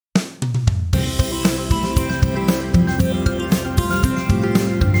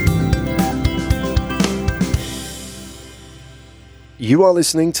You are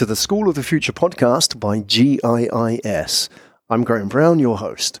listening to the School of the Future podcast by GIIS. I'm Graham Brown, your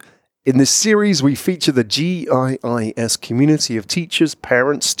host. In this series, we feature the GIIS community of teachers,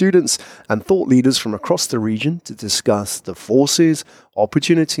 parents, students, and thought leaders from across the region to discuss the forces,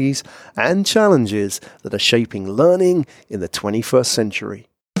 opportunities, and challenges that are shaping learning in the 21st century.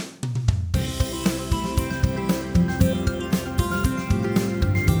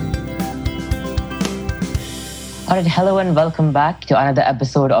 All right, hello and welcome back to another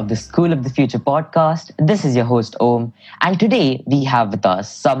episode of the School of the Future podcast. This is your host, Om, and today we have with us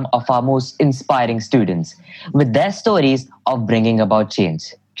some of our most inspiring students with their stories of bringing about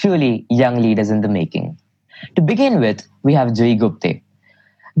change. Truly young leaders in the making. To begin with, we have Jui Gupte.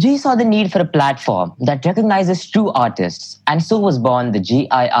 Jui saw the need for a platform that recognizes true artists, and so was born the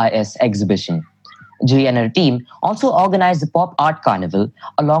GIIS exhibition. Jui and her team also organized the Pop Art Carnival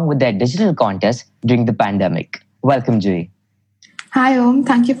along with their digital contest during the pandemic. Welcome, Jui. Hi, Om.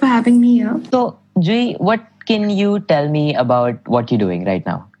 Thank you for having me here. So, Jui, what can you tell me about what you're doing right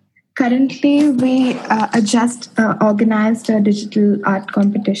now? Currently, we just organized a digital art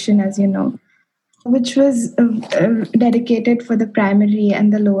competition, as you know, which was dedicated for the primary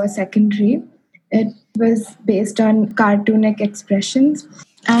and the lower secondary. It was based on cartoonic expressions,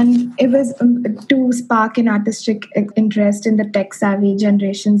 and it was to spark an artistic interest in the tech-savvy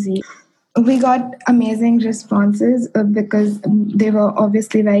Generation Z. We got amazing responses because they were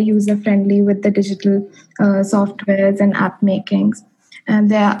obviously very user-friendly with the digital softwares and app makings. And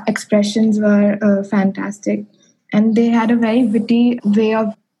their expressions were fantastic. And they had a very witty way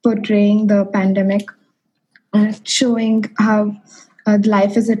of portraying the pandemic, showing how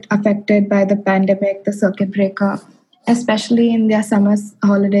life is affected by the pandemic, the circuit breaker, especially in their summer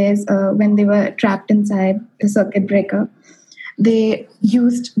holidays when they were trapped inside the circuit breaker. They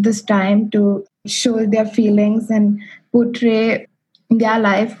used this time to show their feelings and portray their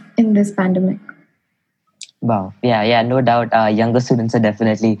life in this pandemic. Wow. Yeah, no doubt. Younger students are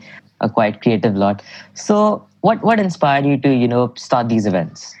definitely a quite creative lot. So what inspired you to, start these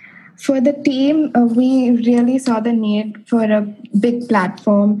events? For the team, we really saw the need for a big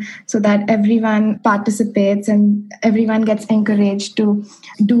platform so that everyone participates and everyone gets encouraged to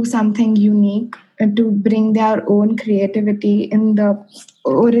do something unique, to bring their own creativity in the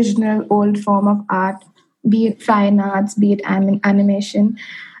original old form of art, be it fine arts, be it animation.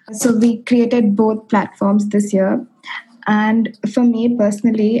 So we created both platforms this year. And for me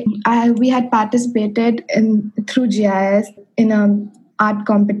personally, we had participated through GIS in a art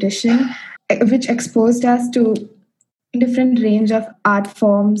competition, which exposed us to different range of art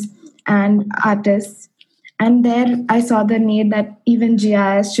forms and artists. And there I saw the need that even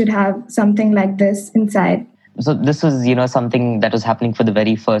GIS should have something like this inside. So this was, something that was happening for the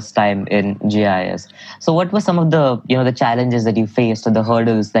very first time in GIS. So what were some of the, the challenges that you faced or the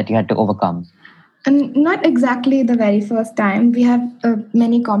hurdles that you had to overcome? And not exactly the very first time. We have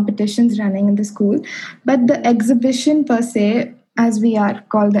many competitions running in the school, but the exhibition per se, as we are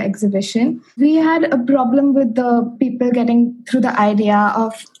called the exhibition, we had a problem with the people getting through the idea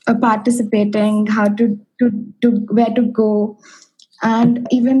of participating, how to where to go, and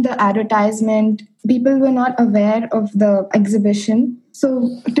even the advertisement. People were not aware of the exhibition. So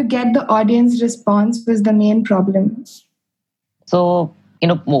to get the audience response was the main problem. So,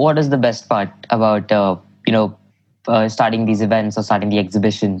 what is the best part about, starting these events or starting the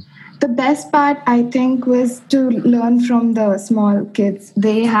exhibition? The best part, I think, was to learn from the small kids.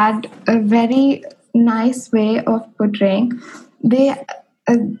 They had a very nice way of portraying. They,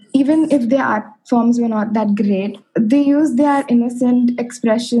 even if their art forms were not that great, they used their innocent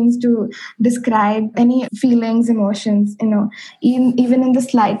expressions to describe any feelings, emotions. Even in the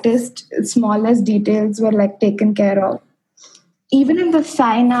slightest, smallest details were like taken care of. Even in the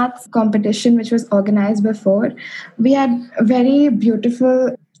fine arts competition, which was organized before, we had very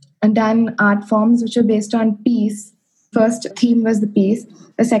beautiful done art forms which were based on peace. First theme was the peace.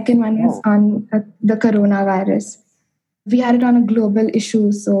 The second one was on the coronavirus. We had it on a global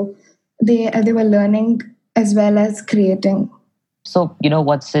issue, so they were learning as well as creating. So,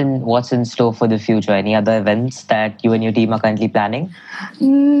 what's in store for the future? Any other events that you and your team are currently planning?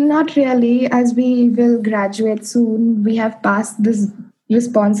 Not really, as we will graduate soon. We have passed this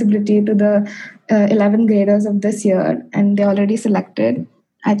responsibility to the 11th graders of this year, and they're already selected.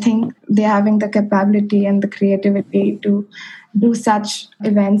 I think they're having the capability and the creativity to do such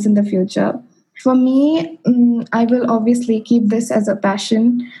events in the future. For me, I will obviously keep this as a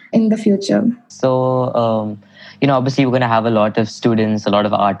passion in the future. So, obviously we're going to have a lot of students, a lot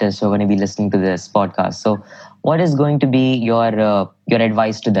of artists who are going to be listening to this podcast. So what is going to be your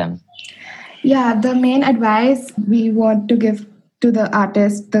advice to them? Yeah, the main advice we want to give to the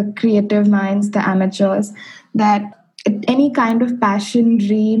artists, the creative minds, the amateurs, that any kind of passion,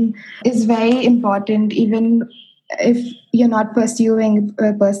 dream is very important, even if you're not pursuing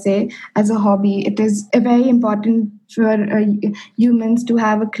per se as a hobby. It is very important for humans to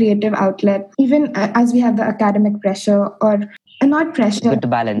have a creative outlet, even as we have the academic pressure, or not pressure, Good to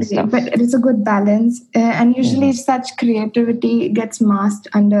balance stuff. but it is a good balance. And usually such creativity gets masked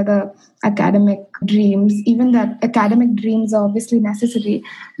under the academic dreams. Even that academic dreams are obviously necessary,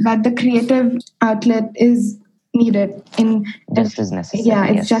 but the creative outlet is needed in Just as necessary. Yeah,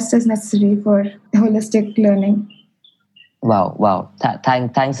 it's just as necessary for holistic learning. Wow.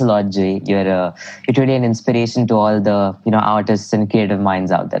 Thanks a lot, Jay. You're really an inspiration to all the artists and creative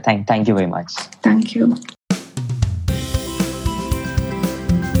minds out there. Thank you very much. Thank you.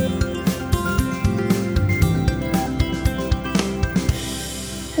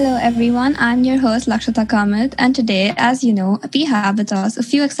 Hello everyone, I'm your host Lakshata Kamath, and today, as you know, we have with us a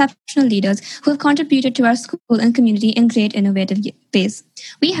few exceptional leaders who have contributed to our school and community in great innovative ways.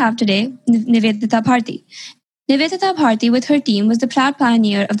 We have today Nivedita Bharti. Nivedita Bharti with her team was the proud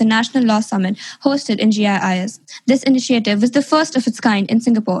pioneer of the National Law Summit hosted in GIIS. This initiative was the first of its kind in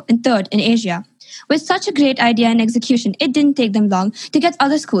Singapore and third in Asia. With such a great idea and execution, it didn't take them long to get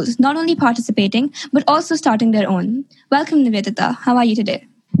other schools not only participating, but also starting their own. Welcome, Nivedita. How are you today?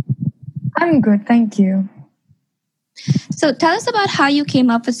 I'm good, thank you. So tell us about how you came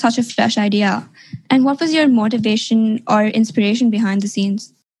up with such a fresh idea, and what was your motivation or inspiration behind the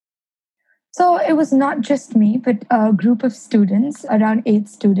scenes? So it was not just me, but a group of students, around 8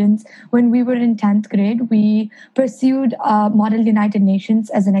 students. When we were in 10th grade, we pursued Model United Nations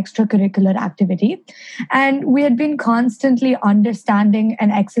as an extracurricular activity. And we had been constantly understanding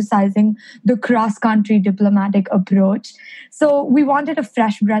and exercising the cross-country diplomatic approach. So we wanted a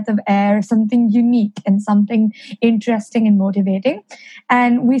fresh breath of air, something unique and something interesting and motivating.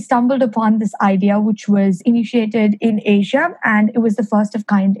 And we stumbled upon this idea, which was initiated in Asia, and it was the first of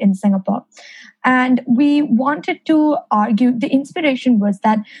kind in Singapore. And we wanted to argue, the inspiration was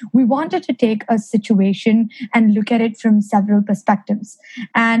that we wanted to take a situation and look at it from several perspectives.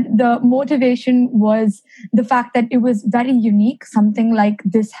 And the motivation was the fact that it was very unique, something like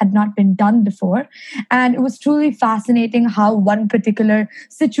this had not been done before. And it was truly fascinating how one particular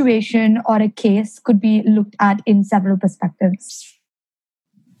situation or a case could be looked at in several perspectives.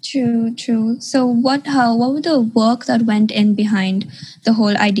 True. So what were the work that went in behind the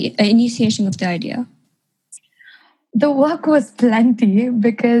whole idea, initiation of the idea? The work was plenty,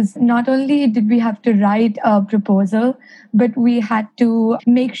 because not only did we have to write a proposal, but we had to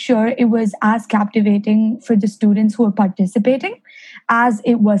make sure it was as captivating for the students who were participating as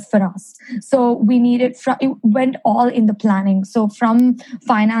it was for us. So we needed, it went all in the planning. So from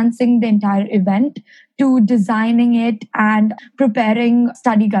financing the entire event to designing it and preparing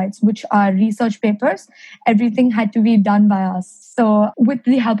study guides, which are research papers, everything had to be done by us. So with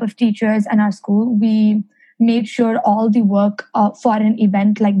the help of teachers and our school, we made sure all the work for an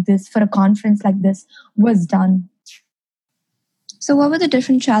event like this, for a conference like this, was done. So what were the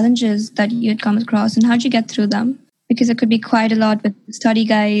different challenges that you had come across, and how did you get through them? Because it could be quite a lot with study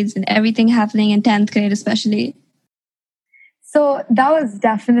guides and everything happening in 10th grade especially. So that was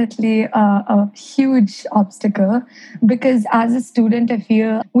definitely a huge obstacle, because as a student, I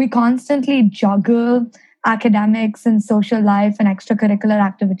feel we constantly juggle academics and social life and extracurricular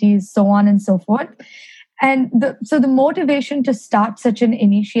activities, so on and so forth. And so the motivation to start such an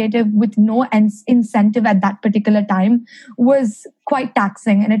initiative with no incentive at that particular time was quite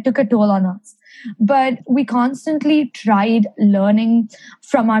taxing, and it took a toll on us. But we constantly tried learning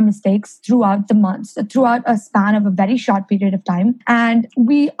from our mistakes throughout the months, throughout a span of a very short period of time. And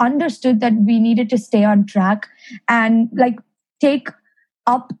we understood that we needed to stay on track and take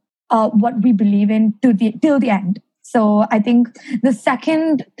up what we believe in till the end. So I think the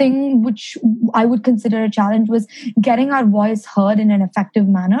second thing which I would consider a challenge was getting our voice heard in an effective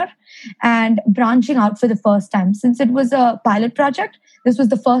manner and branching out for the first time. Since it was a pilot project, this was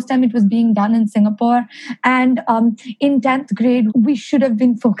the first time it was being done in Singapore. And in 10th grade, we should have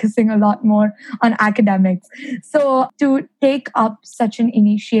been focusing a lot more on academics. So to take up such an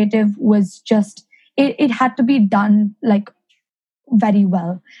initiative was just, it had to be done very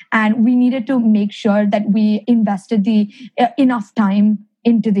well, and we needed to make sure that we invested the enough time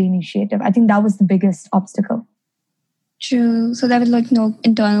into the initiative. I think that was the biggest obstacle. True. So there was no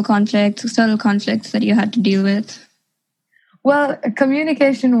internal conflicts, external conflicts that you had to deal with. Well,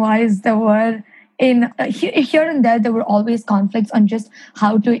 communication wise, there were here and there were always conflicts on just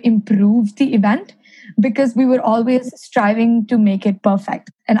how to improve the event. because we were always striving to make it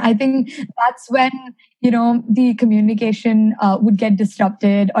perfect. And I think that's when, the communication would get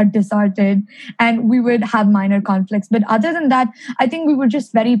disrupted or distorted, and we would have minor conflicts. But other than that, I think we were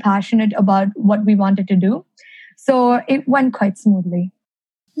just very passionate about what we wanted to do. So it went quite smoothly.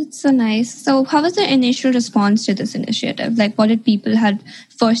 That's so nice. So how was the initial response to this initiative? Like, what did people had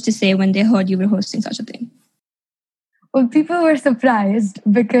first to say when they heard you were hosting such a thing? Well, people were surprised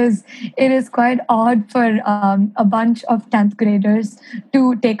because it is quite odd for a bunch of 10th graders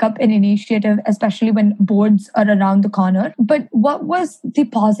to take up an initiative, especially when boards are around the corner. But what was the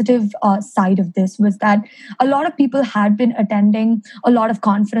positive side of this was that a lot of people had been attending a lot of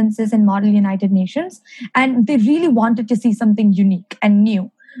conferences in Model United Nations, and they really wanted to see something unique and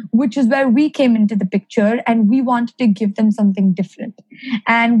new, which is where we came into the picture, and we wanted to give them something different.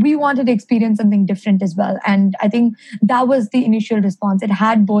 And we wanted to experience something different as well. And I think that was the initial response. It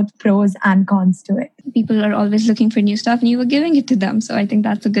had both pros and cons to it. People are always looking for new stuff, and you were giving it to them. So I think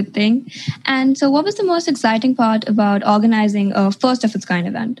that's a good thing. And so what was the most exciting part about organizing a first of its kind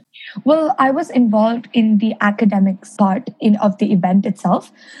event? Well, I was involved in the academics part of the event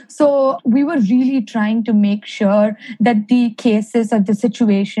itself. So we were really trying to make sure that the cases or the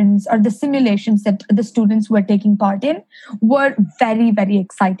situations or the simulations that the students were taking part in were very, very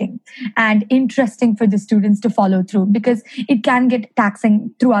exciting and interesting for the students to follow through, because it can get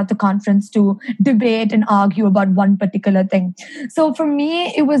taxing throughout the conference to debate and argue about one particular thing. So for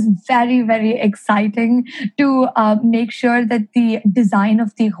me, it was very, very exciting to make sure that the design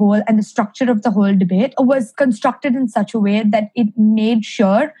of the whole and the structure of the whole debate was constructed in such a way that it made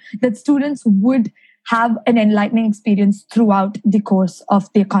sure that students would have an enlightening experience throughout the course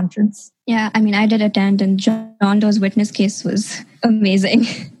of the conference. Yeah, I mean, I did attend, and John Doe's witness case was amazing.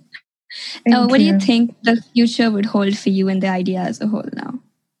 What do you think the future would hold for you and the idea as a whole now?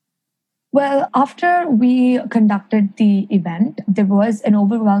 Well, after we conducted the event, there was an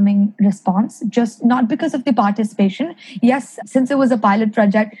overwhelming response, just not because of the participation. Yes, since it was a pilot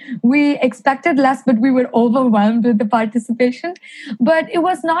project, we expected less, but we were overwhelmed with the participation. But it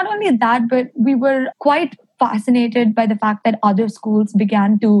was not only that, but we were quite fascinated by the fact that other schools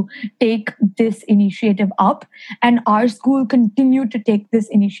began to take this initiative up, and our school continued to take this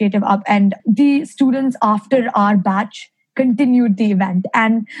initiative up, and the students after our batch continued the event.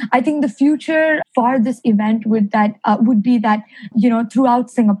 And I think the future for this event would be that,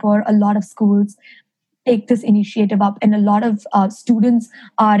 throughout Singapore, a lot of schools take this initiative up, and a lot of students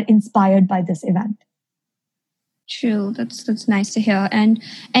are inspired by this event. True, that's nice to hear. And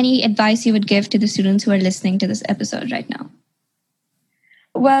any advice you would give to the students who are listening to this episode right now?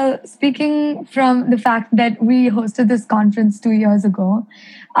 Well, speaking from the fact that we hosted this conference 2 years ago,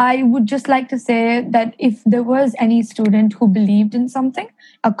 I would just like to say that if there was any student who believed in something,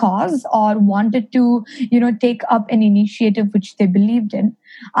 a cause, or wanted to, take up an initiative which they believed in,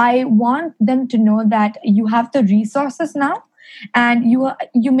 I want them to know that you have the resources now. And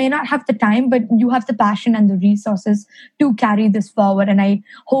you may not have the time, but you have the passion and the resources to carry this forward. And I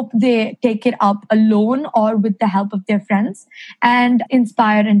hope they take it up alone or with the help of their friends and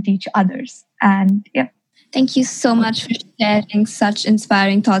inspire and teach others. And yeah. Thank you so much for sharing such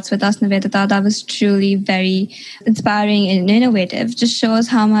inspiring thoughts with us, Nivedita. That was truly very inspiring and innovative. Just shows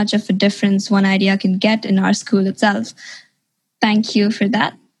how much of a difference one idea can get in our school itself. Thank you for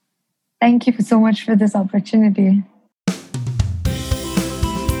that. Thank you so much for this opportunity.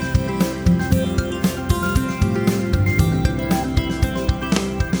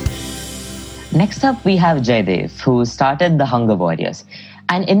 Next up, we have Jaydev, who started the Hunger Warriors,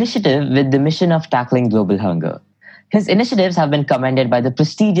 an initiative with the mission of tackling global hunger. His initiatives have been commended by the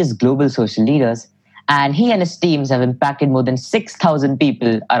prestigious global social leaders, and he and his teams have impacted more than 6,000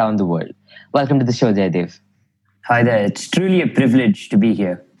 people around the world. Welcome to the show, Jaydev. Hi there. It's truly a privilege to be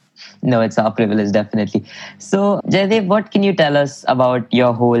here. No, it's our privilege, definitely. So, Jaydev, what can you tell us about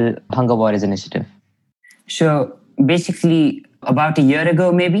your whole Hunger Warriors initiative? So, basically, about a year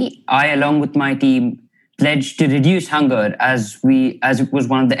ago, maybe, I, along with my team, pledged to reduce hunger as it was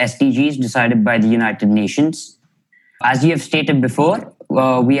one of the SDGs decided by the United Nations. As you have stated before,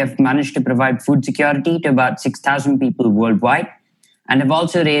 we have managed to provide food security to about 6,000 people worldwide, and have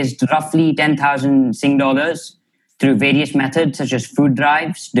also raised roughly 10,000 Sing dollars through various methods such as food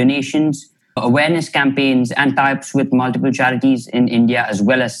drives, donations, awareness campaigns, and tie-ups with multiple charities in India as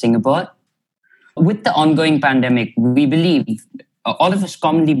well as Singapore. With the ongoing pandemic, we believe, all of us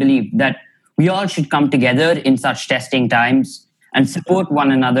commonly believe, that we all should come together in such testing times and support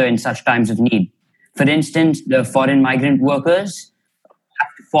one another in such times of need. For instance, the foreign migrant workers have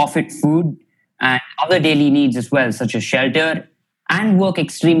to forfeit food and other daily needs as well, such as shelter, and work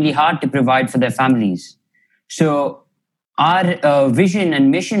extremely hard to provide for their families. So our vision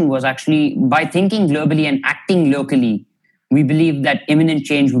and mission was actually, by thinking globally and acting locally, we believe that imminent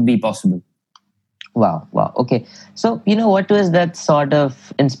change would be possible. Wow, wow. Okay. So, what was that sort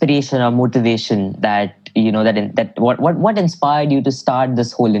of inspiration or motivation that, what inspired you to start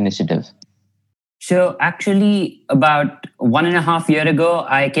this whole initiative? So actually, about 1.5 years ago,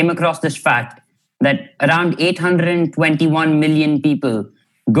 I came across this fact that around 821 million people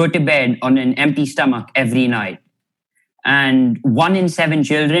go to bed on an empty stomach every night. And 1 in 7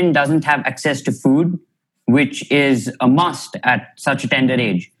 children doesn't have access to food, which is a must at such a tender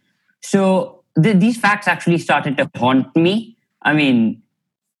age. So these facts actually started to haunt me. I mean,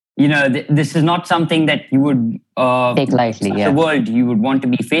 this is not something that you would take lightly. The world you would want to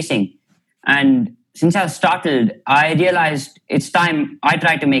be facing. And since I was startled, I realized it's time I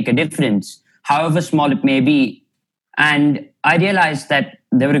try to make a difference, however small it may be. And I realized that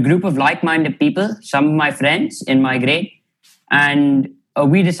there were a group of like-minded people, some of my friends in my grade, and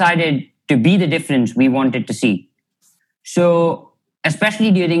we decided to be the difference we wanted to see. So, especially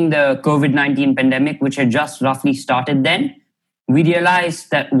during the COVID-19 pandemic, which had just roughly started then, we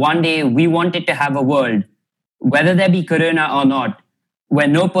realized that one day we wanted to have a world, whether there be corona or not, where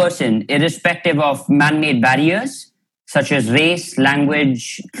no person, irrespective of man-made barriers, such as race,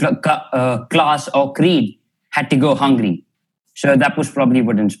 language, class, or creed, had to go hungry. So that was probably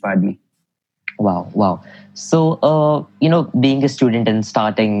what inspired me. Wow. So, being a student and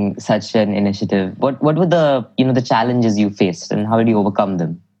starting such an initiative, what were the challenges you faced and how did you overcome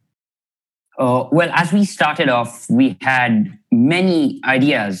them? Well, as we started off, we had many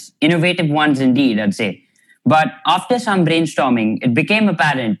ideas, innovative ones indeed, I'd say. But after some brainstorming, it became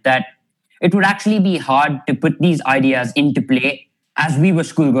apparent that it would actually be hard to put these ideas into play as we were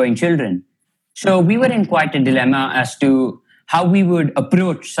school-going children. So we were in quite a dilemma as to how we would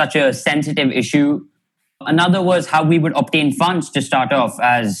approach such a sensitive issue. Another was how we would obtain funds to start off,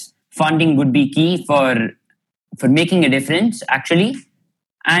 as funding would be key for making a difference, actually.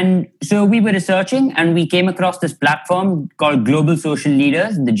 And so we were researching and we came across this platform called Global Social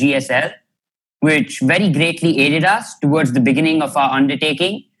Leaders, the GSL, which very greatly aided us towards the beginning of our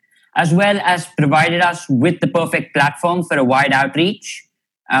undertaking, as well as provided us with the perfect platform for a wide outreach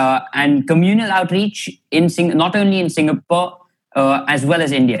and communal outreach not only in Singapore, as well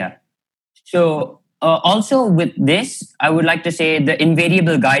as India. So also with this, I would like to say the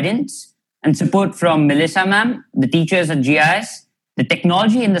invariable guidance and support from Melissa ma'am, the teachers at GIS, the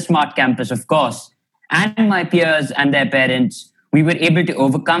technology in the smart campus, of course, and my peers and their parents, we were able to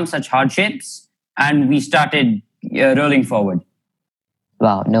overcome such hardships and we started rolling forward.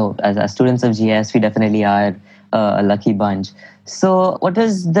 Wow, no, as students of GIS, we definitely are a lucky bunch. So what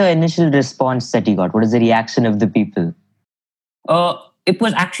was the initial response that you got? What was the reaction of the people? It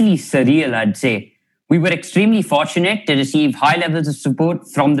was actually surreal, I'd say. We were extremely fortunate to receive high levels of support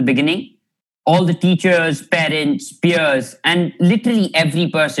from the beginning. All the teachers, parents, peers, and literally every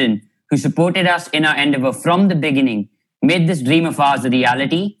person who supported us in our endeavor from the beginning made this dream of ours a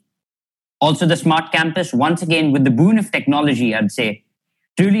reality. Also, the Smart Campus, once again, with the boon of technology, I'd say,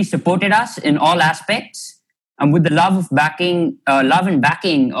 truly supported us in all aspects. And with the love and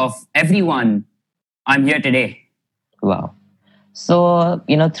backing of everyone, I'm here today. Wow. So,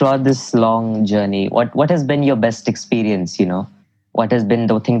 throughout this long journey, what has been your best experience, What has been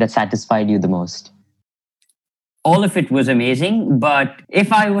the thing that satisfied you the most? All of it was amazing. But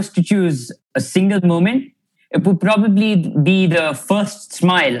if I was to choose a single moment, it would probably be the first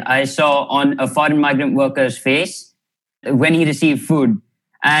smile I saw on a foreign migrant worker's face when he received food.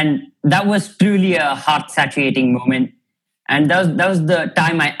 And that was truly a heart-saturating moment. And that was the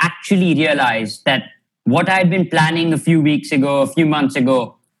time I actually realized that what I had been planning a few weeks ago, a few months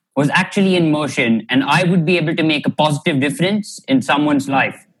ago, was actually in motion, and I would be able to make a positive difference in someone's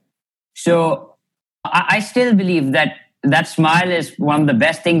life. So I still believe that smile is one of the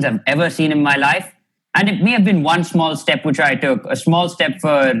best things I've ever seen in my life. And it may have been one small step which I took, a small step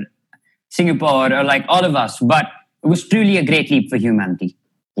for Singapore or like all of us, but it was truly a great leap for humanity.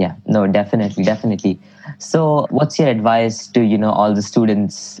 Yeah, no, definitely. So what's your advice to, all the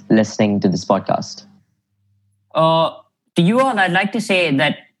students listening to this podcast? To you all, I'd like to say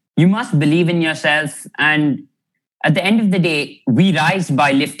that you must believe in yourself. And at the end of the day, we rise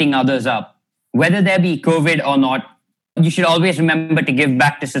by lifting others up. Whether there be COVID or not, you should always remember to give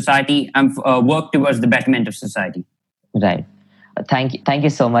back to society and work towards the betterment of society. Right. Thank you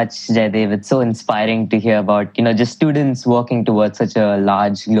so much, Jaydev. It's so inspiring to hear about, just students working towards such a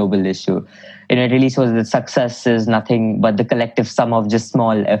large global issue. it really shows that success is nothing but the collective sum of just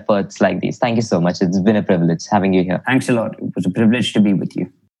small efforts like these. Thank you so much. It's been a privilege having you here. Thanks a lot. It was a privilege to be with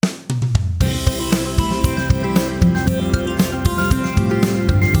you.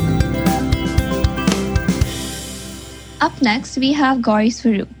 Up next, we have Gauri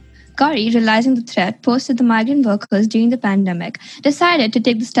Swaroop. Gauri, realizing the threat posed to the migrant workers during the pandemic, decided to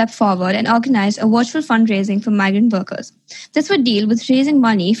take the step forward and organize a virtual fundraising for migrant workers. This would deal with raising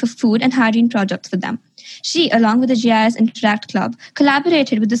money for food and hygiene projects for them. She, along with the GIS Interact Club,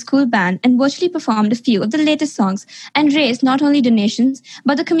 collaborated with the school band and virtually performed a few of the latest songs and raised not only donations,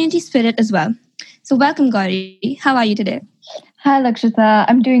 but the community spirit as well. So welcome, Gauri. How are you today? Hi, Lakshita.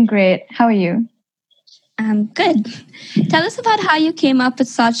 I'm doing great. How are you? I'm good. Tell us about how you came up with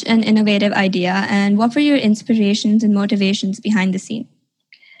such an innovative idea and what were your inspirations and motivations behind the scene?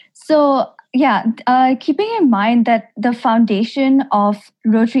 So, keeping in mind that the foundation of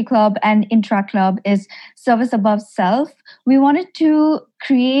Rotary Club and Intra Club is service above self, we wanted to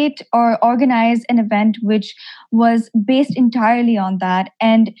create or organize an event which was based entirely on that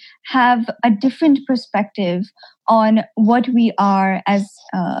and have a different perspective on what we are as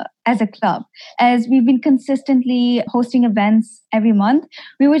a club. As we've been consistently hosting events every month,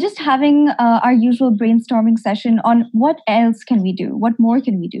 we were just having our usual brainstorming session on what else can we do, what more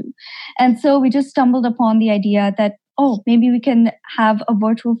can we do. And so we just stumbled upon the idea that, maybe we can have a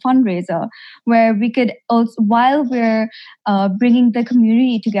virtual fundraiser where we could also, while we're bringing the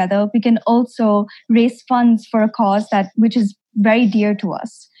community together, we can also raise funds for a cause which is very dear to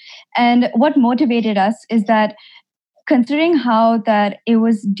us. And what motivated us is that considering how that it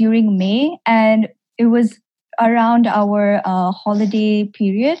was during May and it was around our holiday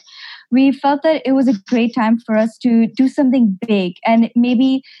period, we felt that it was a great time for us to do something big, and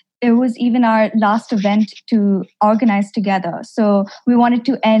maybe it was even our last event to organize together. So we wanted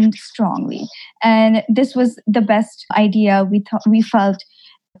to end strongly. And this was the best idea we felt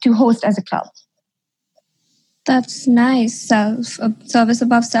to host as a club. That's nice. Service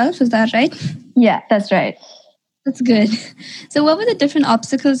above self, is that right? Yeah, that's right. That's good. So what were the different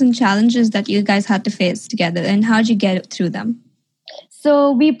obstacles and challenges that you guys had to face together, and how did you get through them?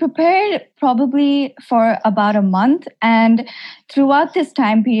 So we prepared probably for about a month, and throughout this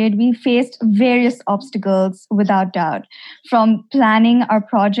time period, we faced various obstacles without doubt, from planning our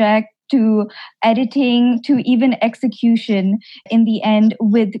project to editing to even execution in the end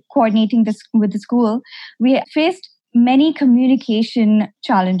with coordinating this with the school. We faced many communication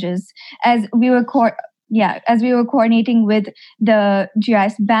challenges as we were coordinating with the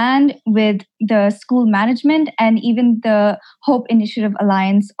GIS band, with the school management, and even the Hope Initiative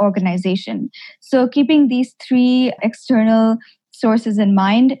Alliance organization. So keeping these three external sources in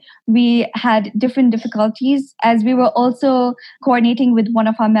mind, we had different difficulties as we were also coordinating with one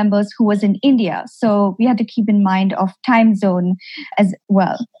of our members who was in India. So we had to keep in mind of time zone as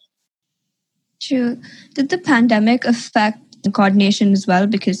well. True. Did the pandemic affect the coordination as well,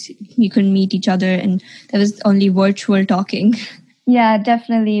 because you couldn't meet each other and there was only virtual talking? Yeah,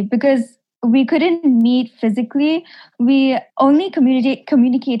 definitely. Because we couldn't meet physically. We only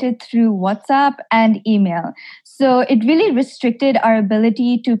communicated through WhatsApp and email. So it really restricted our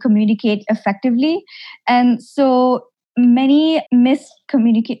ability to communicate effectively. And so a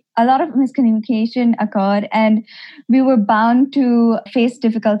lot of miscommunication occurred, and we were bound to face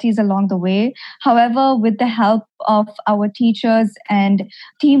difficulties along the way. However, with the help of our teachers and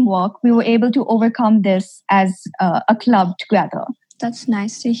teamwork, we were able to overcome this as a club together. That's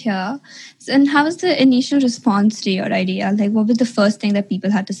nice to hear. And how was the initial response to your idea? Like, what was the first thing that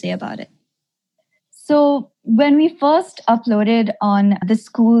people had to say about it? So when we first uploaded on the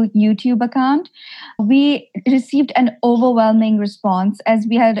school YouTube account, we received an overwhelming response as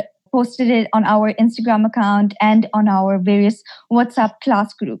we had posted it on our Instagram account and on our various WhatsApp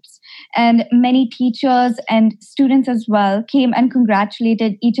class groups. And many teachers and students as well came and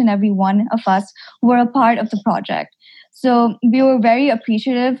congratulated each and every one of us who were a part of the project. So we were very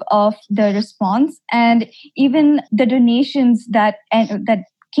appreciative of the response, and even the donations that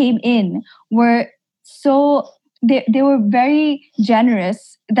came in were they were very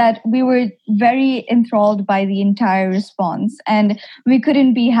generous, that we were very enthralled by the entire response, and we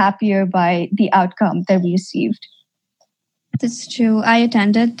couldn't be happier by the outcome that we received. That's true. I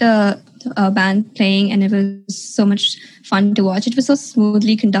attended the band playing, and it was so much fun to watch. It was so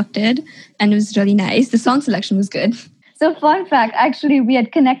smoothly conducted, and it was really nice. The song selection was good. So fun fact, actually, we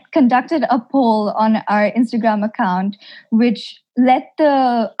had conducted a poll on our Instagram account, which let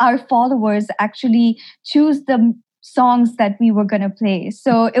our followers actually choose the songs that we were going to play.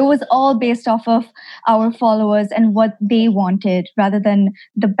 So it was all based off of our followers and what they wanted rather than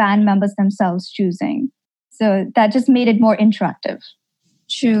the band members themselves choosing. So that just made it more interactive.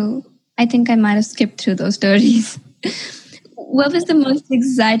 True. I think I might have skipped through those stories. What was the most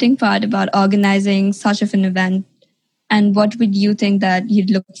exciting part about organizing such of an event? And what would you think that you'd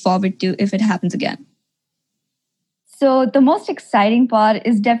look forward to if it happens again? So the most exciting part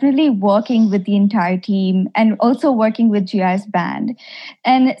is definitely working with the entire team and also working with GIS Band.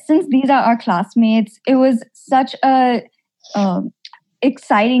 And since these are our classmates, it was such a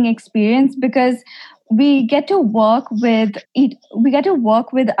exciting experience because we get to work with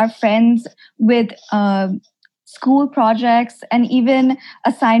our friends with school projects and even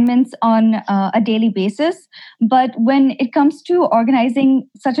assignments on a daily basis. But when it comes to organizing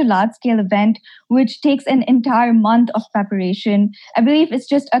such a large-scale event, which takes an entire month of preparation, I believe it's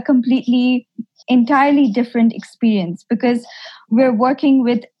just a entirely different experience because we're working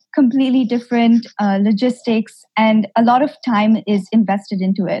with completely different logistics and a lot of time is invested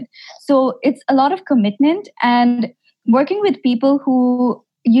into it. So it's a lot of commitment, and working with people who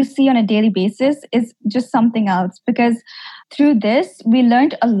you see on a daily basis is just something else, because through this we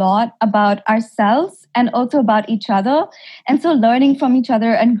learned a lot about ourselves and also about each other. And so learning from each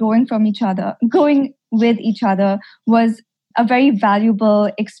other and growing with each other was a very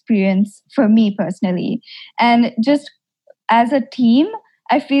valuable experience for me personally. And just as a team,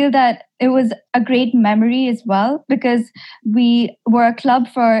 I feel that it was a great memory as well because we were a club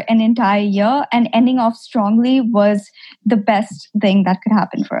for an entire year, and ending off strongly was the best thing that could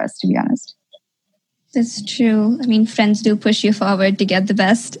happen for us, to be honest. That's true. I mean, friends do push you forward to get the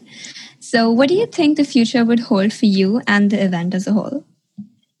best. So what do you think the future would hold for you and the event as a whole?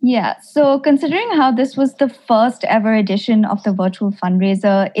 Yeah, so considering how this was the first ever edition of the virtual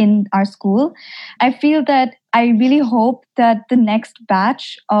fundraiser in our school, I feel that I really hope that the next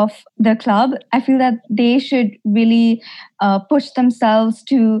batch of the club, I feel that they should really push themselves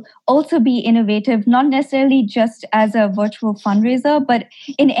to also be innovative, not necessarily just as a virtual fundraiser, but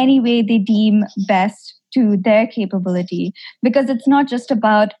in any way they deem best to their capability. Because it's not just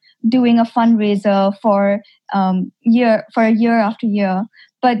about doing a fundraiser for year after year,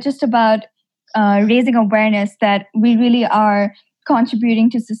 but just about raising awareness that we really are contributing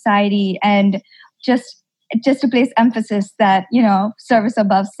to society, and just to place emphasis that, service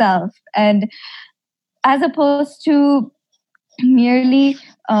above self, and as opposed to merely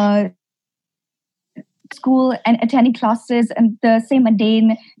school and attending classes and the same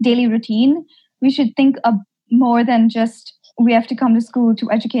mundane daily routine, we should think of more than just we have to come to school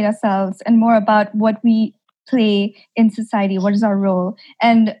to educate ourselves, and more about what we play in society, what is our role.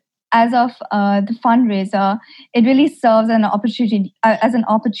 And as of the fundraiser, it really serves as an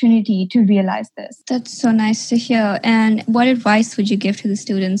opportunity to realize this. That's so nice to hear. And what advice would you give to the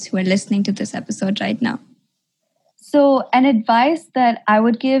students who are listening to this episode right now? So an advice that I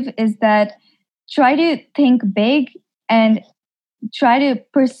would give is that try to think big and try to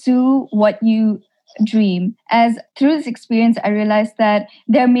pursue what you dream. As through this experience, I realized that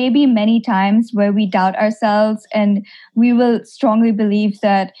there may be many times where we doubt ourselves and we will strongly believe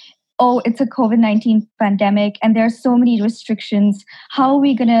that, oh, it's a COVID-19 pandemic and there are so many restrictions. How are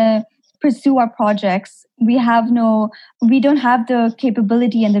we going to pursue our projects? We don't have the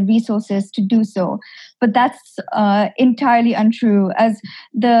capability and the resources to do so. But that's entirely untrue, as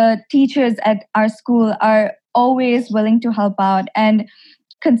the teachers at our school are always willing to help out. And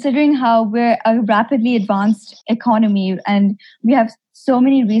considering how we're a rapidly advanced economy and we have so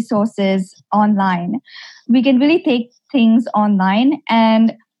many resources online, we can really take things online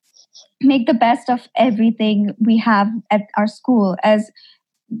and make the best of everything we have at our school, as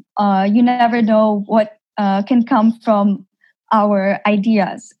you never know what can come from our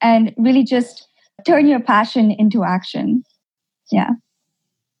ideas, and really just turn your passion into action. Yeah.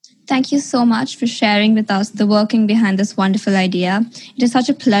 Thank you so much for sharing with us the working behind this wonderful idea. It is such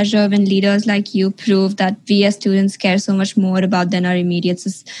a pleasure when leaders like you prove that we as students care so much more about than our immediate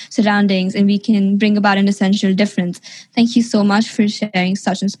surroundings, and we can bring about an essential difference. Thank you so much for sharing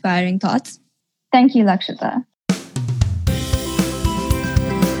such inspiring thoughts. Thank you, Lakshita.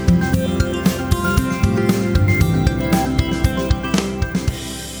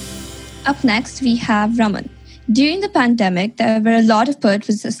 Up next, we have Raman. During the pandemic, there were a lot of put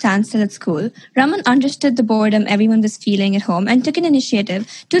was a standstill at school. Raman understood the boredom everyone was feeling at home and took an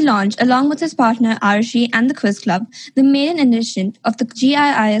initiative to launch, along with his partner Arushi and the Quiz Club, the maiden edition of the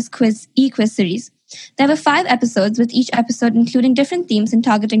GIIS Quiz e-Quiz series. There were 5 episodes, with each episode including different themes and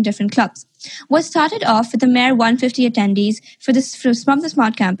targeting different clubs. What started off with a mere 150 attendees from the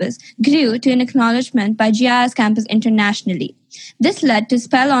Smart Campus grew to an acknowledgement by GIS Campus internationally. This led to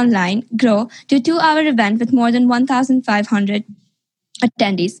Spell Online grow to a 2-hour event with more than 1,500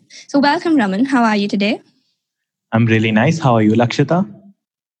 attendees. So welcome, Raman. How are you today? I'm really nice. How are you, Lakshita?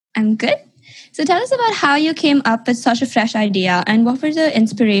 I'm good. So tell us about how you came up with such a fresh idea and what were the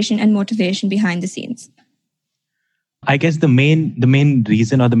inspiration and motivation behind the scenes? I guess the main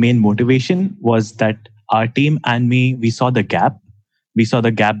reason or the main motivation was that our team and me, we saw the gap. We saw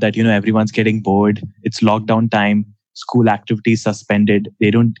the gap that, everyone's getting bored. It's lockdown time. School activities suspended. They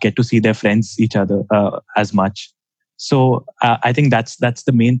don't get to see their friends, each other as much. So I think that's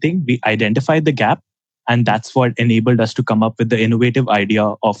the main thing. We identified the gap, and that's what enabled us to come up with the innovative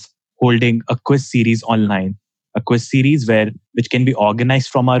idea of holding a quiz series online, a quiz series which can be organized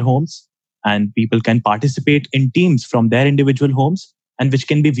from our homes, and people can participate in teams from their individual homes, and which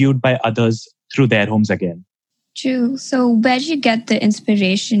can be viewed by others through their homes again. True. So where did you get the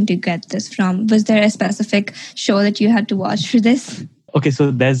inspiration to get this from? Was there a specific show that you had to watch for this? Okay,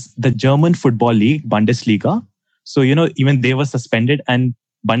 so there's the German football league, Bundesliga. So, even they were suspended, and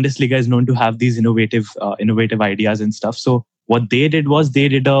Bundesliga is known to have these innovative ideas and stuff. So what they did was they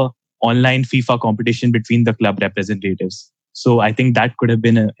did a online FIFA competition between the club representatives. So I think that could have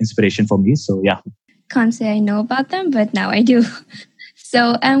been an inspiration for me. So yeah. Can't say I know about them, but now I do.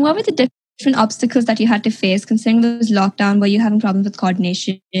 So, and what were the different obstacles that you had to face considering there was lockdown? Were you having problems with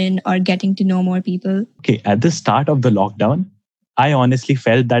coordination or getting to know more people? Okay, at the start of the lockdown, I honestly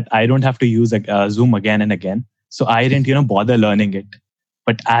felt that I don't have to use Zoom again and again. So I didn't, bother learning it.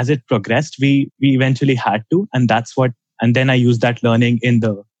 But as it progressed, we eventually had to, and then I used that learning in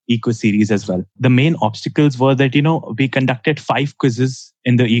the equiz series as well. The main obstacles were that, we conducted 5 quizzes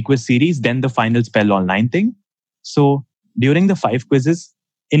in the equiz series, then the final Spell Online thing. So during the 5 quizzes,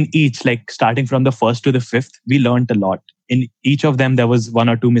 in each, like starting from the first to the 5th, we learned a lot. In each of them, there was 1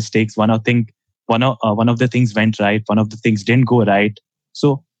 or 2 mistakes. One of the things went right, one of the things didn't go right.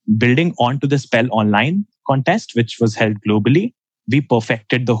 So building onto the Spell Online contest, which was held globally, we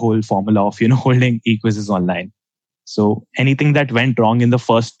perfected the whole formula of, holding e-quizzes online. So anything that went wrong in the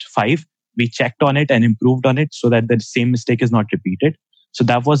first 5, we checked on it and improved on it so that the same mistake is not repeated. So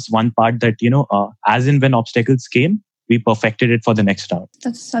that was one part that, as and when obstacles came, we perfected it for the next round.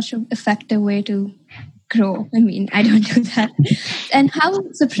 That's such an effective way to grow. I mean, I don't do that. And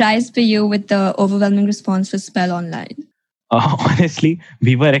how surprised were you with the overwhelming response for Spell Online? Honestly,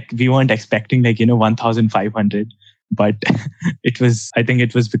 we weren't expecting 1,500. But I think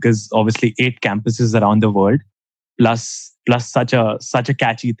it was because obviously 8 campuses around the world, plus such a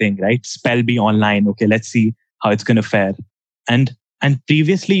catchy thing, right? Spell Bee Online. Okay, let's see how it's going to fare. And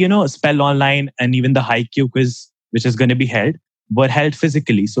previously, Spell Online and even the HiQ quiz, which is going to be held, were held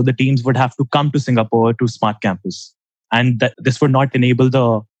physically. So the teams would have to come to Singapore to Smart Campus. And this would not enable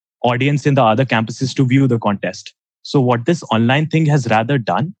the audience in the other campuses to view the contest. So what this online thing has rather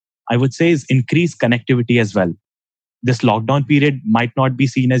done, I would say, is increase connectivity as well. This lockdown period might not be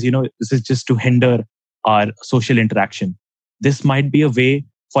seen as, this is just to hinder our social interaction. This might be a way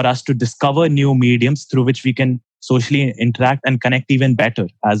for us to discover new mediums through which we can socially interact and connect even better,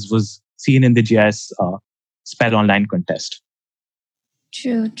 as was seen in the GIS Spell Online contest.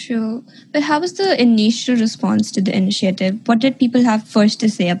 True. But how was the initial response to the initiative? What did people have first to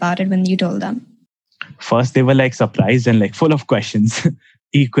say about it when you told them? First, they were surprised and full of questions.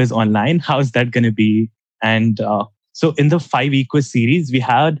 E-quiz online, how's that going to be? And so in the 5 equiz series, we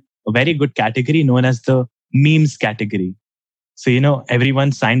had a very good category known as the memes category. So,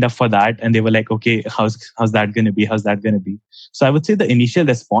 everyone signed up for that and they were like, okay, how's that going to be? How's that going to be? So I would say the initial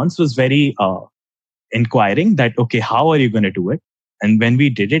response was very inquiring that, okay, how are you going to do it? And when we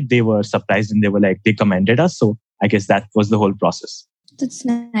did it, they were surprised and they commended us. So I guess that was the whole process. That's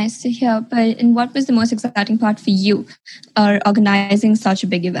nice to hear. And what was the most exciting part for you organizing such a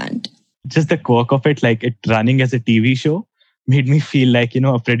big event? Just the quirk of it, it running as a TV show made me feel like,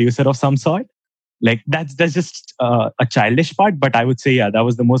 a producer of some sort. That's just a childish part. But I would say, yeah, that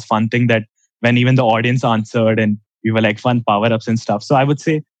was the most fun thing, that when even the audience answered and we were fun power-ups and stuff. So I would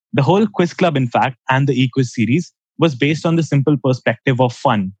say the whole quiz club, in fact, and the e-quiz series was based on the simple perspective of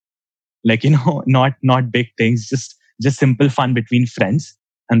fun. Not big things, just simple fun between friends.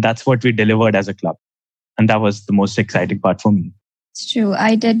 And that's what we delivered as a club. And that was the most exciting part for me. It's true.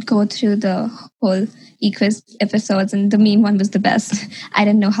 I did go through the whole e-quiz episodes and the meme one was the best. I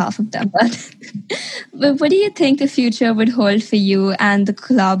didn't know half of them. But what do you think the future would hold for you and the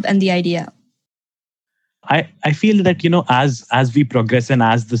club and the idea? I feel that, as we progress and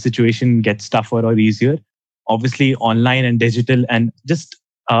as the situation gets tougher or easier, obviously online and digital, and just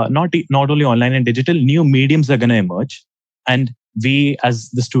not only online and digital, new mediums are going to emerge. And we as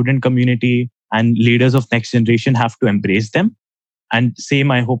the student community and leaders of next generation have to embrace them. And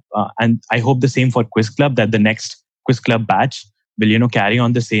same, I hope, and I hope the same for Quiz Club, that the next Quiz Club batch will, carry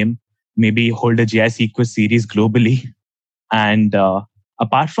on the same, maybe hold a GIS quiz series globally. And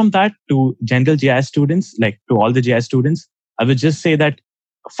apart from that, to general GIS students, like to all the GIS students, I would just say that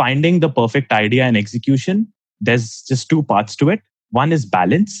finding the perfect idea and execution, there's just two parts to it. One is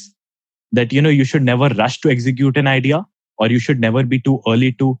balance, that, you should never rush to execute an idea, or you should never be too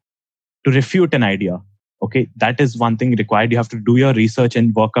early to refute an idea. Okay, that is one thing required. You have to do your research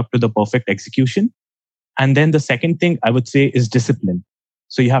and work up to the perfect execution. And then the second thing I would say is discipline.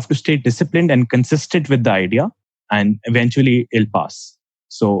 So you have to stay disciplined and consistent with the idea, and eventually it'll pass.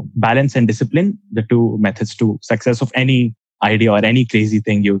 So balance and discipline, the two methods to success of any idea or any crazy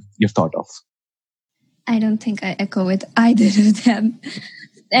thing you've thought of. I don't think I echo with either of them.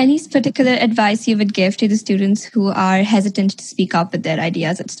 Any particular advice you would give to the students who are hesitant to speak up with their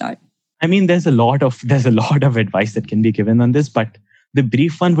ideas at start? I mean, there's a lot of advice that can be given on this, but the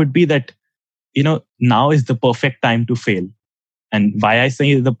brief one would be that, now is the perfect time to fail. And why I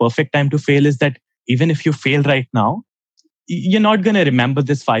say the perfect time to fail is that even if you fail right now, you're not going to remember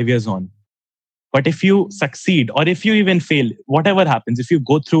this 5 years on. But if you succeed, or if you even fail, whatever happens, if you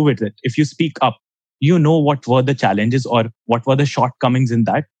go through with it, if you speak up, you know what were the challenges or what were the shortcomings in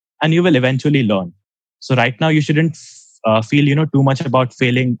that, and you will eventually learn. So right now, you shouldn't feel, too much about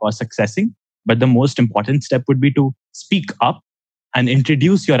failing or successing. But the most important step would be to speak up and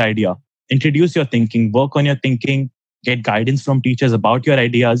introduce your idea, introduce your thinking, work on your thinking, get guidance from teachers about your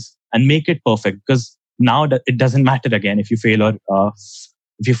ideas, and make it perfect. Because now it doesn't matter again if you fail or are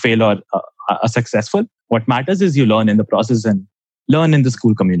successful. What matters is you learn in the process and learn in the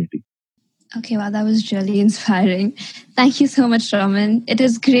school community. Okay, wow, that was really inspiring. Thank you so much, Raman. It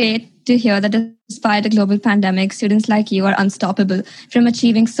is great to hear that despite a global pandemic, students like you are unstoppable from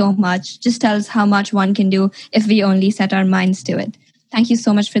achieving so much. Just tells how much one can do if we only set our minds to it. Thank you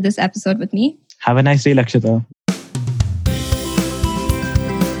so much for this episode with me. Have a nice day, Lakshita.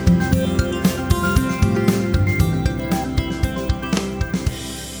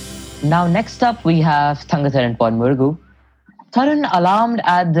 Now, next up, we have Thangatharan Ponmurgu. Tarun, alarmed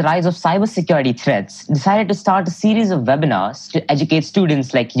at the rise of cybersecurity threats, decided to start a series of webinars to educate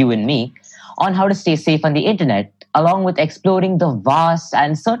students like you and me on how to stay safe on the internet, along with exploring the vast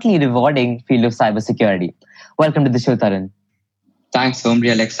and certainly rewarding field of cybersecurity. Welcome to the show, Tarun. Thanks, I'm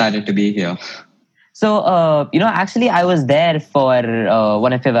really excited to be here. So, actually, I was there for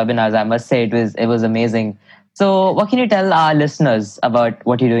one of your webinars. I must say it was amazing. So, what can you tell our listeners about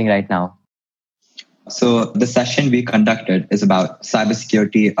what you're doing right now? So the session we conducted is about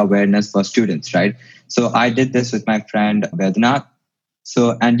cybersecurity awareness for students, right? So I did this with my friend Vednath.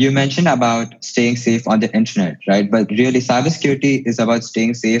 So, and you mentioned about staying safe on the internet, right? But really, cybersecurity is about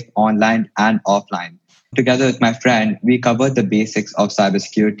staying safe online and offline. Together with my friend, we covered the basics of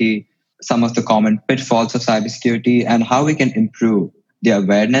cybersecurity, some of the common pitfalls of cybersecurity, and how we can improve the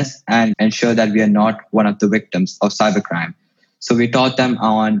awareness and ensure that we are not one of the victims of cybercrime. So we taught them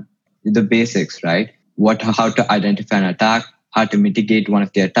on the basics, right? How to identify an attack, how to mitigate one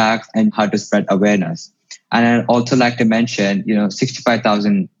of the attacks, and how to spread awareness. And I'd also like to mention,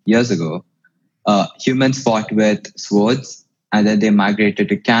 65,000 years ago, humans fought with swords, and then they migrated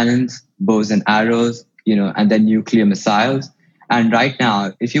to cannons, bows and arrows, and then nuclear missiles. And right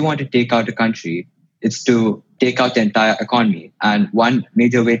now, if you want to take out a country, it's to take out the entire economy. And one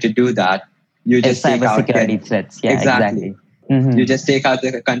major way to do that, you just take out cybersecurity threats. Yeah, exactly. Mm-hmm. You just take out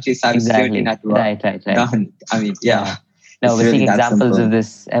the country's cybersecurity network. Right. Done. I mean, yeah. No, we're seeing examples of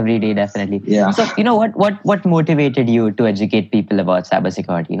this every day, definitely. Yeah. So, what motivated you to educate people about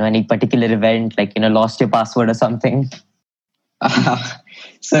cybersecurity? Any particular event, like, lost your password or something?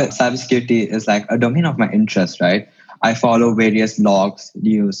 So, cybersecurity is like a domain of my interest, right? I follow various blogs,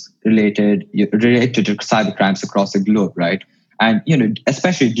 news related to cybercrimes across the globe, right? And,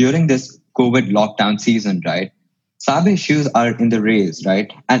 especially during this COVID lockdown season, right? Cyber issues are in the race,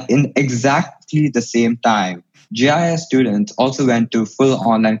 right? And in exactly the same time, GIS students also went to full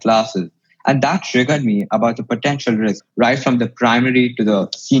online classes. And that triggered me about the potential risk, right from the primary to the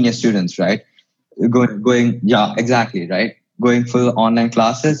senior students, right? Going full online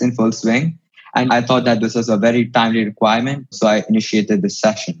classes in full swing. And I thought that this was a very timely requirement. So I initiated this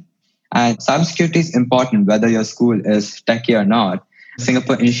session. And cybersecurity is important, whether your school is techie or not.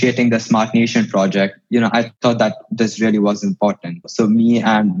 Singapore initiating the Smart Nation project, I thought that this really was important. So me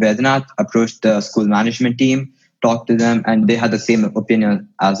and Vedanath approached the school management team, talked to them, and they had the same opinion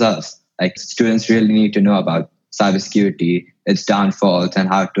as us. Like, students really need to know about cybersecurity, its downfalls, and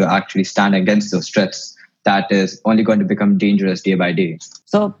how to actually stand against those threats that is only going to become dangerous day by day.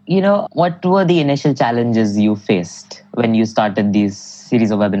 So, what were the initial challenges you faced when you started these series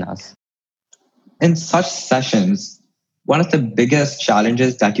of webinars? In such sessions, one of the biggest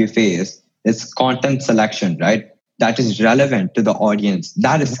challenges that you face is content selection, right? That is relevant to the audience.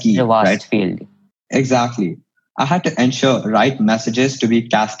 That is key, a vast right? field. Exactly. I had to ensure right messages to be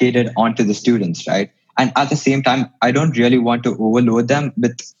cascaded onto the students, right? And at the same time, I don't really want to overload them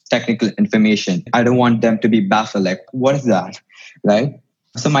with technical information. I don't want them to be baffled, like, what is that, right?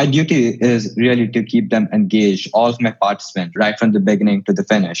 So my duty is really to keep them engaged, all of my participants, right from the beginning to the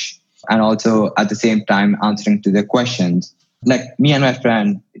finish. And also at the same time, answering to their questions. Like, me and my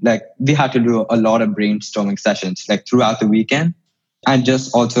friend, we had to do a lot of brainstorming sessions, throughout the weekend, and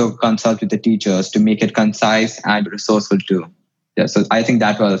just also consult with the teachers to make it concise and resourceful too. Yeah, so I think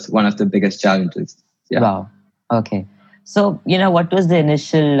that was one of the biggest challenges. Yeah. Wow. Okay. So, what was the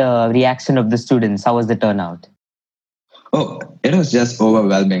initial reaction of the students? How was the turnout? Oh, it was just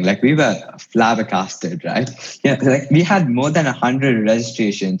overwhelming. We were flabbergasted, right? Yeah, we had more than 100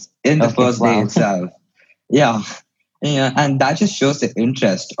 registrations in the first day itself. Yeah, and that just shows the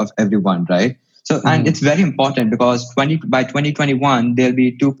interest of everyone, right? So, and it's very important because by 2021 there'll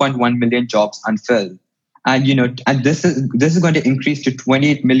be 2.1 million jobs unfilled, and and this is going to increase to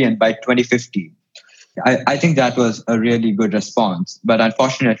 28 million by 2050. I think that was a really good response. But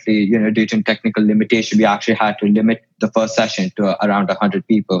unfortunately, due to technical limitation, we actually had to limit the first session to around 100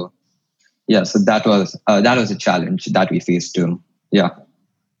 people. Yeah, so that was a challenge that we faced too. Yeah.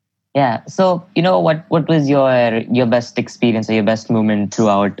 Yeah. So, what was your best experience or your best moment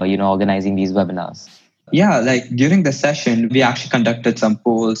throughout, organizing these webinars? Yeah, during the session, we actually conducted some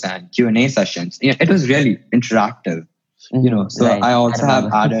polls and Q&A sessions. It was really interactive. So right. I also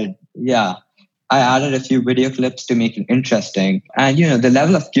have added, I added a few video clips to make it interesting. And, the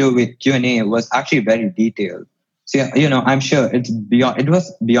level of Q&A was actually very detailed. So, I'm sure it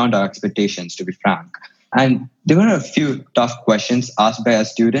was beyond our expectations, to be frank. And there were a few tough questions asked by our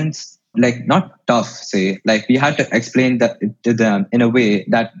students, not tough, say, we had to explain that to them in a way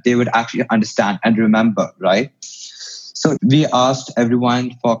that they would actually understand and remember, right? So we asked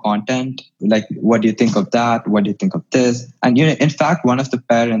everyone for content, what do you think of that? What do you think of this? And, in fact, one of the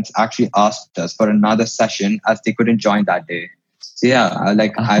parents actually asked us for another session as they couldn't join that day. So yeah,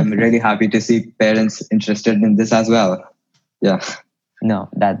 I'm really happy to see parents interested in this as well. Yeah. No,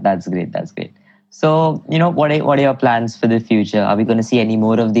 that's great. That's great. So, what are your plans for the future? Are we going to see any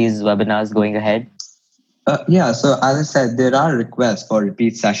more of these webinars going ahead? Yeah. So as I said, there are requests for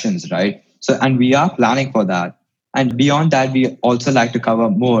repeat sessions, right? So, and we are planning for that. And beyond that, we also like to cover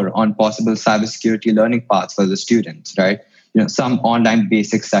more on possible cybersecurity learning paths for the students, right? Some online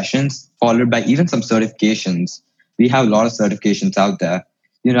basic sessions followed by even some certifications. We have a lot of certifications out there,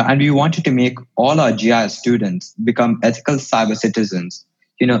 and we wanted to make all our GIS students become ethical cyber citizens.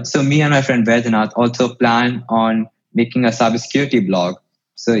 So me and my friend Vedanath also plan on making a cybersecurity blog.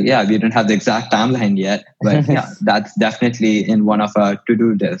 So yeah, we don't have the exact timeline yet, but yeah, that's definitely in one of our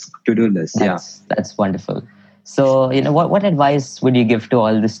to-do list. That's wonderful. So, what advice would you give to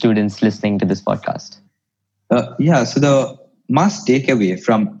all the students listening to this podcast? So the must takeaway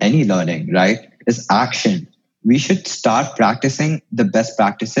from any learning, right, is action. We should start practicing the best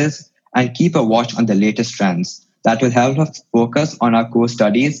practices and keep a watch on the latest trends. That will help us focus on our core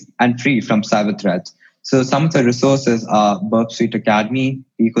studies and free from cyber threats. So some of the resources are Burp Suite Academy,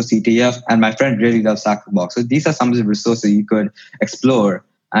 EcoCTF, and my friend really loves Sackerbox. So these are some of the resources you could explore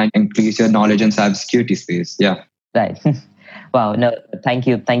and increase your knowledge in cybersecurity space. Yeah. Right. Wow. No, thank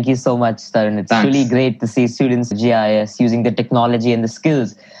you. Thank you so much, Tarun. It's really great to see students at GIS using the technology and the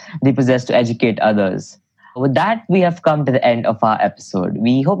skills they possess to educate others. With that, we have come to the end of our episode.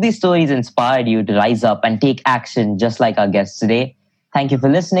 We hope these stories inspired you to rise up and take action just like our guests today. Thank you for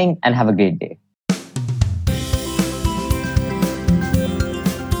listening and have a great day.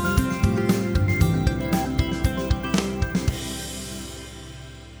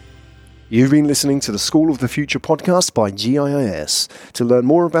 You've been listening to the School of the Future podcast by GIIS. To learn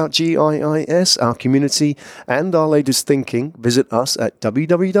more about GIIS, our community, and our latest thinking, visit us at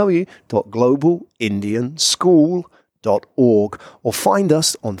www.globalindianschool.org or find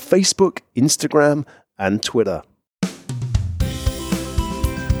us on Facebook, Instagram, and Twitter.